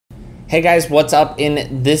Hey guys, what's up?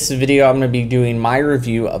 In this video, I'm going to be doing my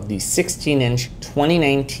review of the 16-inch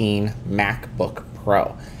 2019 MacBook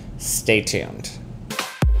Pro. Stay tuned.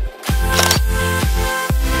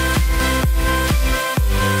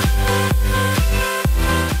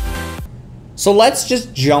 So let's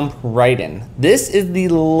just jump right in. This is the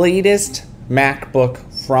latest MacBook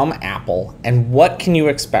from Apple, and what can you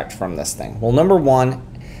expect from this thing? Well, number one,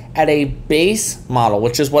 at a base model,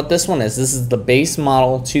 which is what this one is, this is the base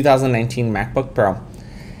model 2019 MacBook Pro,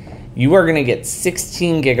 you are going to get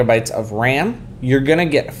 16 gigabytes of RAM. You're going to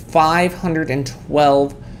get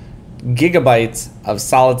 512 gigabytes of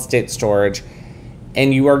solid state storage,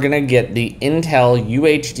 and you are going to get the Intel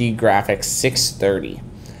UHD graphics 630.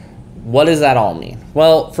 What does that all mean?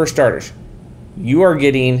 Well, for starters, you are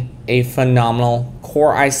getting a phenomenal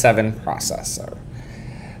Core i7 processor.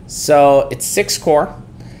 So it's 6 core.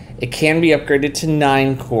 It can be upgraded to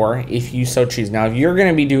 9 core if you so choose. Now, if you're going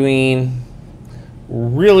to be doing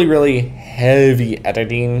really heavy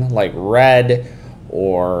editing like Red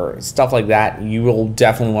or stuff like that, you will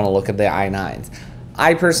definitely want to look at the i9s.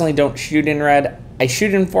 I personally don't shoot in Red. I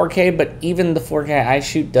shoot in 4K, but even the 4K I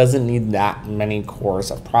shoot doesn't need that many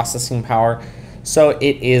cores of processing power. So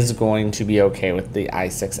it is going to be okay with the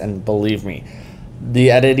i6. And believe me,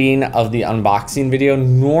 the editing of the unboxing video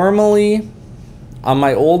normally on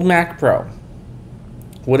my old Mac Pro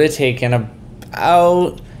would have taken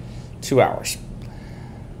about 2 hours.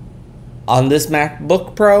 On this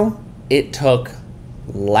MacBook Pro, it took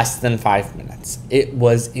less than 5 minutes. It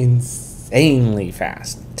was insanely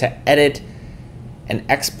fast to edit and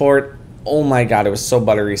export. Oh my God, it was so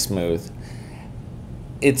buttery smooth.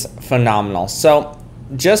 It's phenomenal. So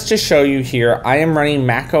just to show you here, I am running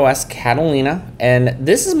macOS Catalina, and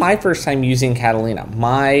this is my first time using Catalina.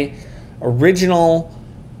 My original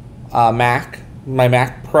my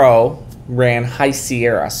Mac Pro ran High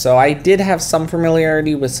Sierra, so I did have some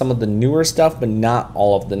familiarity with some of the newer stuff, but not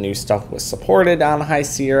all of the new stuff was supported on High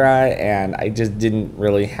Sierra, and I just didn't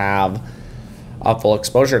really have a full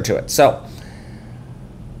exposure to it. So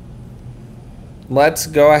let's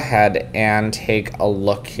go ahead and take a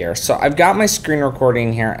look here. So I've got my screen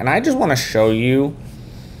recording here, and I just want to show you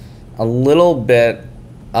a little bit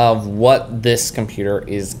of what this computer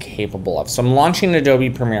is capable of. So I'm launching Adobe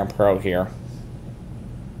Premiere Pro here,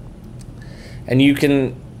 and you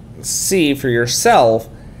can see for yourself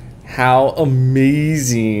how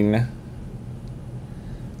amazing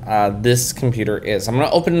this computer is. I'm going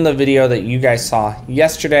to open the video that you guys saw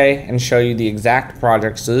yesterday and show you the exact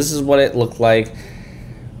project. So this is what it looked like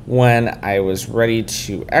when I was ready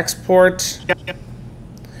to export.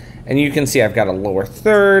 And you can see I've got a lower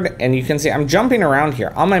third, and you can see I'm jumping around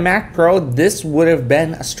here. On my Mac Pro, this would have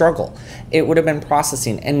been a struggle. It would have been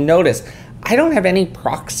processing. And notice, I don't have any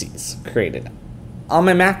proxies created. On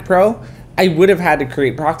my Mac Pro, I would have had to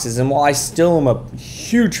create proxies, and while I still am a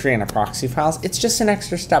huge fan of proxy files, it's just an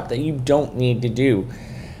extra step that you don't need to do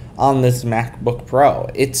on this MacBook Pro.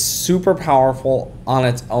 It's super powerful on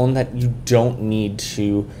its own that you don't need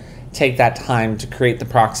to take that time to create the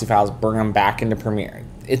proxy files, bring them back into Premiere.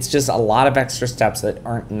 It's just a lot of extra steps that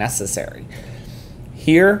aren't necessary.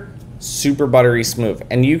 Here, super buttery smooth.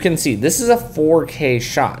 And you can see this is a 4K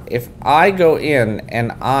shot. If I go in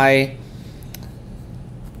and I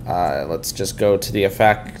let's just go to the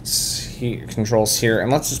effects here, controls here,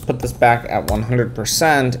 and let's just put this back at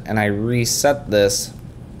 100%, and I reset this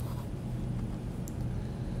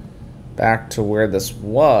back to where this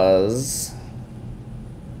was.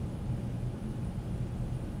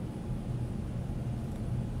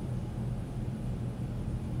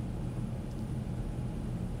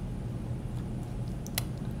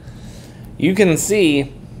 You can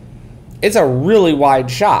see it's a really wide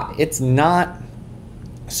shot. It's not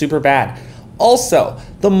super bad. Also,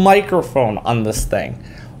 the microphone on this thing.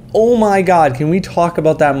 Oh my God, can we talk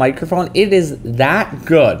about that microphone? It is that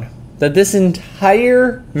good that this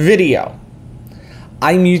entire video,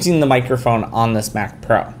 I'm using the microphone on this Mac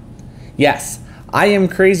Pro. Yes, I am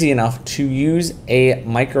crazy enough to use a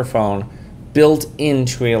microphone built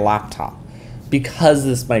into a laptop because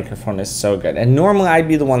this microphone is so good. And normally I'd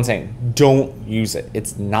be the one saying, don't use it.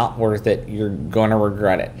 It's not worth it. You're going to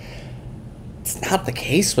regret it. It's not the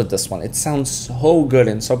case with this one. It sounds so good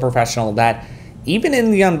and so professional that even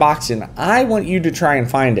in the unboxing, I want you to try and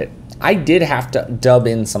find it. I did have to dub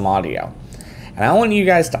in some audio, and I want you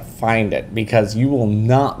guys to find it because you will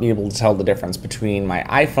not be able to tell the difference between my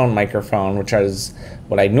iPhone microphone, which is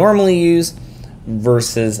what I normally use,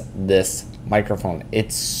 versus this microphone.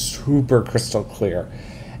 It's super crystal clear.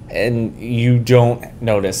 and you don't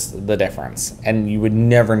notice the difference, and you would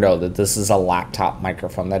never know that this is a laptop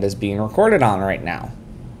microphone that is being recorded on right now.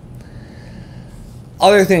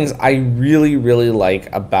 Other things I really, really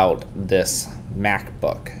like about this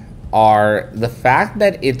MacBook are the fact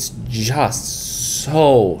that it's just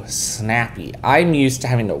so snappy. I'm used to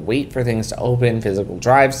having to wait for things to open, physical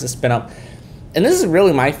drives to spin up, and this is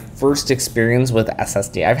really my first experience with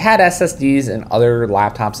SSD. I've had SSDs in other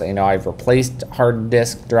laptops. You know, I've replaced hard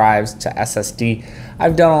disk drives to SSD.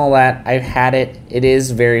 I've done all that. I've had it. It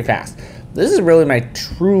is very fast. This is really my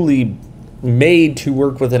truly made to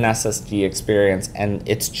work with an SSD experience, and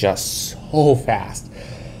it's just so fast.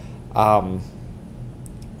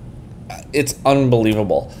 It's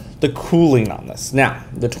unbelievable. The cooling on this. Now,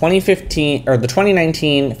 the 2019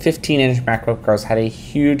 15-inch MacBook Pros had a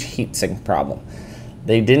huge heatsink problem.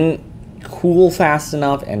 They didn't cool fast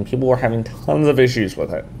enough, and people were having tons of issues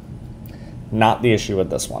with it. Not the issue with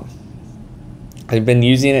this one. I've been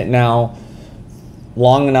using it now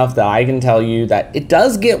long enough that I can tell you that it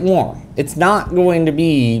does get warm. It's not going to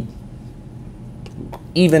be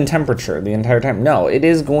even temperature the entire time. No, it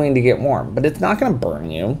is going to get warm, but it's not going to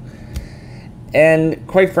burn you. And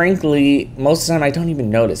quite frankly, most of the time I don't even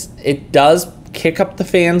notice. It does kick up the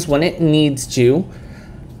fans when it needs to.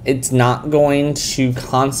 It's not going to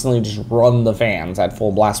constantly just run the fans at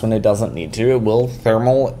full blast when it doesn't need to. It will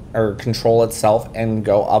thermal or control itself and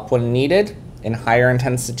go up when needed in higher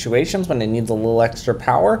intense situations when it needs a little extra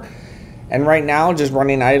power. And right now, just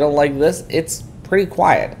running idle like this, it's pretty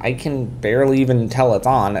quiet. I can barely even tell it's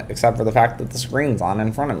on, except for the fact that the screen's on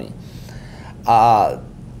in front of me.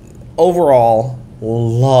 Overall,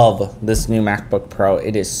 love this new MacBook Pro.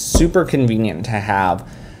 It is super convenient to have.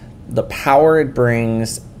 The power it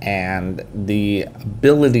brings and the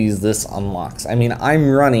abilities this unlocks. I mean, I'm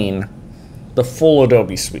running the full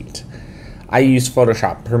Adobe suite. I use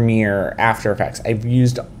Photoshop, Premiere, After Effects. I've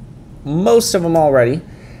used most of them already,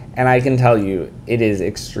 and I can tell you it is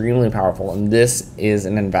extremely powerful, and this is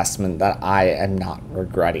an investment that I am not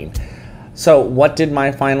regretting. So what did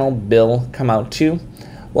my final bill come out to?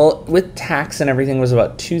 Well, with tax and everything, it was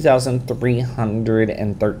about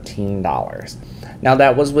 $2,313. Now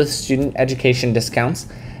that was with student education discounts,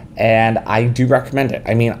 and I do recommend it.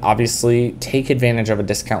 I mean, obviously, take advantage of a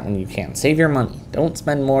discount when you can. Save your money. Don't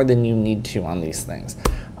spend more than you need to on these things.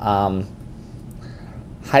 Highly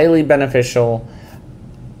beneficial.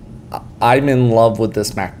 I'm in love with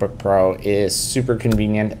this MacBook Pro. It is super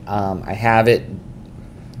convenient. I have it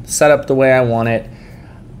set up the way I want it.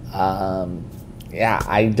 Yeah,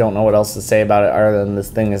 I don't know what else to say about it other than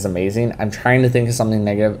this thing is amazing. I'm trying to think of something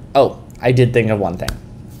negative. Oh, I did think of one thing.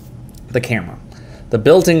 The camera. The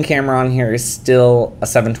built-in camera on here is still a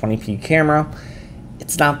 720p camera.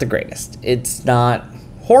 It's not the greatest. It's not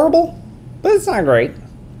horrible, but it's not great.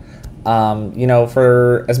 You know,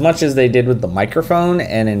 for as much as they did with the microphone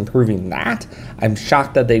and improving that, I'm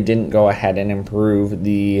shocked that they didn't go ahead and improve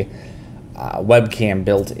the webcam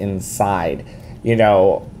built inside. You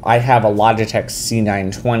know, I have a Logitech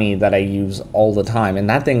C920 that I use all the time, and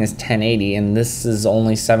that thing is 1080, and this is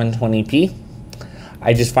only 720p.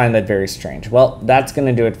 I just find that very strange. Well, that's going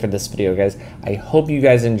to do it for this video, guys. I hope you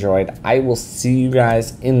guys enjoyed. I will see you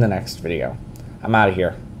guys in the next video. I'm out of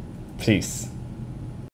here. Peace.